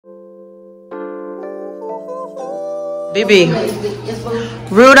BB.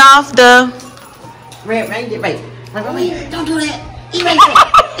 Rudolph the red reindeer. Wait, don't do that.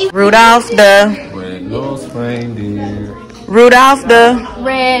 Erase it. Rudolph the red-nosed reindeer. Rudolph the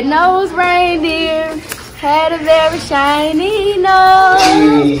red-nosed reindeer had a very shiny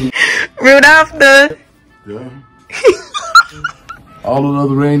nose. Rudolph the Yeah. All of the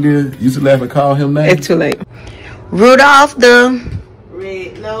other reindeer used to laugh and call him names. It's too late. Rudolph the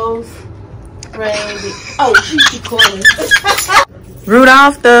Red-nosed reindeer. Oh, she's calling.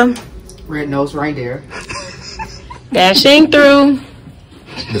 Rudolph the Red-nosed reindeer. dashing through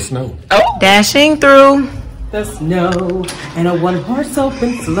The snow. dashing through The snow and a one-horse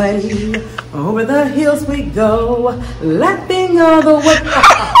open sleigh. Over the hills we go, laughing all the way.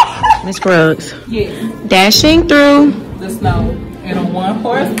 Miss Scruggs. Yes, Dashing through the snow in a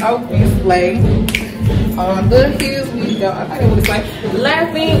one-horse open sleigh. On the hills we go. I think it was like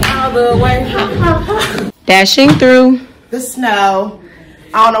laughing all the way. dashing through The snow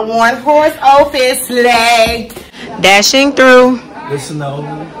on a one-horse open sleigh. dashing through The snow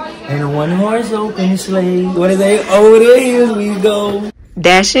and a one-horse open sleigh. What are they? Over the hills we go.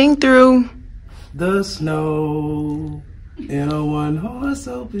 dashing through The snow in a one-horse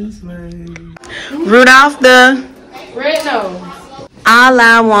open sleigh. Rudolph the Red nose. all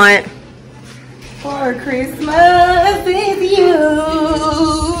I want For Christmas is you.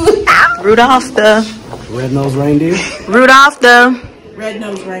 Rudolph the Red-nosed reindeer. Rudolph the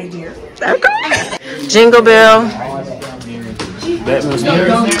Red-nosed reindeer. Jingle Bell Batman's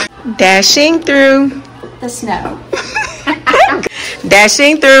dashing through The snow.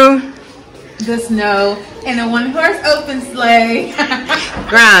 dashing through The snow in a one-horse open sleigh.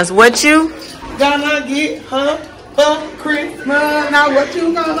 Grimes. What you Gonna get her for Christmas. Now what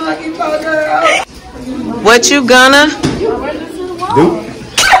you gonna get for girl? what you gonna Dude.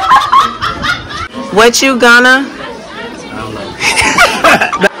 what you gonna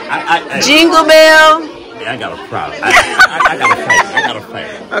Jingle Bell. Yeah, I got a problem. I got a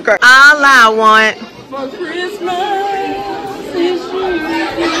face. Okay. All I want For Christmas is you.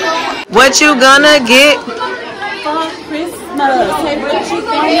 what you gonna get For Christmas. Hey, what you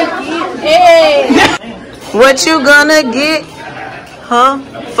gonna get? Hey. what you gonna get huh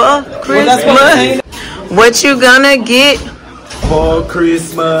for Christmas what you gonna get For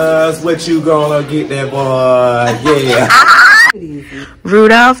Christmas, what you gonna get that boy? Yeah.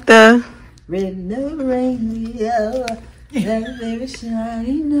 Rudolph the Red-nosed reindeer. That very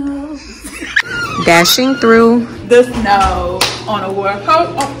shiny nose. dashing through The snow on a one-horse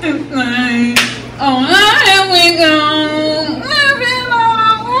open sleigh. Oh, here we go. Laughing all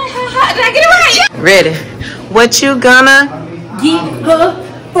the way. Did I get it right? ready what you gonna Get her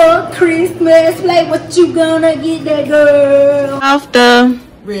for Christmas. Like what you gonna get that girl? off the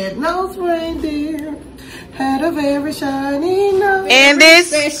Red-nosed reindeer had a very shiny nose. and this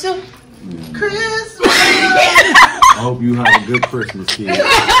Special. Christmas. I hope you have a good Christmas, kid.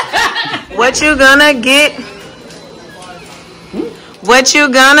 what you gonna get what you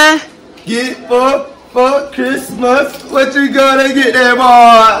gonna Get for Christmas, what you gonna get that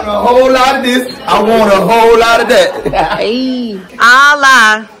boy? A whole lot of this. I want a whole lot of that. all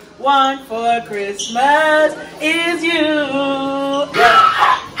I One for Christmas is you.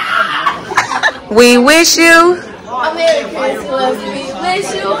 we wish you A Merry Christmas. We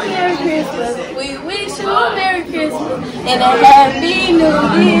wish you a Merry Christmas. We wish you a Merry Christmas and a Happy New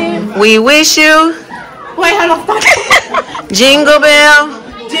Year. we wish you Wait, hold on. Jingle Bell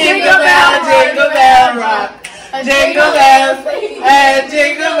Jingle bell rock. Jingle bells and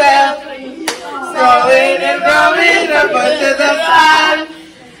jingle bells. Snowing and blowing the bushes of fun.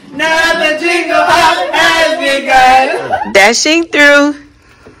 Now the jingle hop has begun. dashing through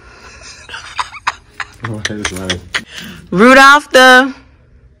That's right. Rudolph the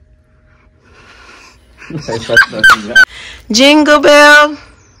Jingle Bell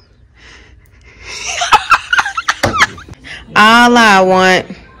all I want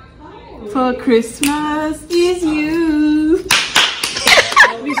For Christmas is you.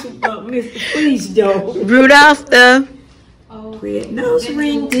 Mister, please don't. Rudolph the Red-nosed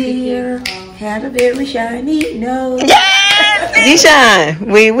reindeer had a very shiny nose. D-Shine.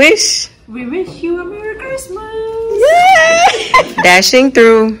 We wish We wish you a Merry Christmas. dashing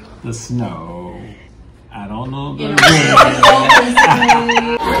through The snow. I don't know.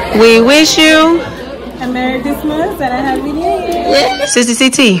 we wish you A Merry Christmas and a Happy New Year. Sister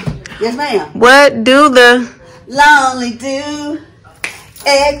CT. Yes, ma'am. What do the Lonely do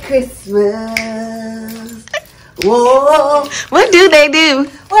at Christmas. Whoa. what do they do?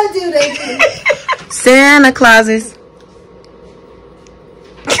 What do they do? Santa Clauses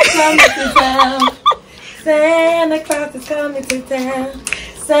Come to town. Santa Claus is coming to town.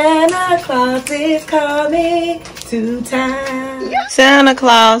 Santa Claus is coming to town. Santa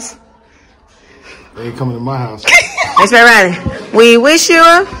Claus. They ain't coming to my house. Let's be ready. We wish you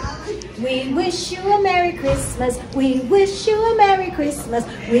a Merry Christmas. We wish you a Merry Christmas.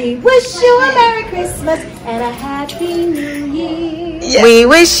 We wish you a Merry Christmas and a Happy New Year. Yeah. We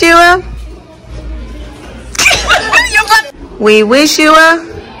wish you a We wish you a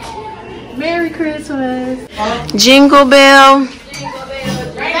Merry Christmas. Jingle bell.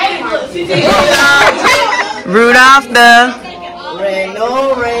 Rudolph the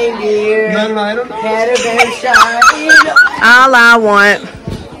No reindeer. Had a bear shot. All I want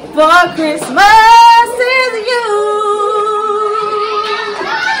For Christmas is you.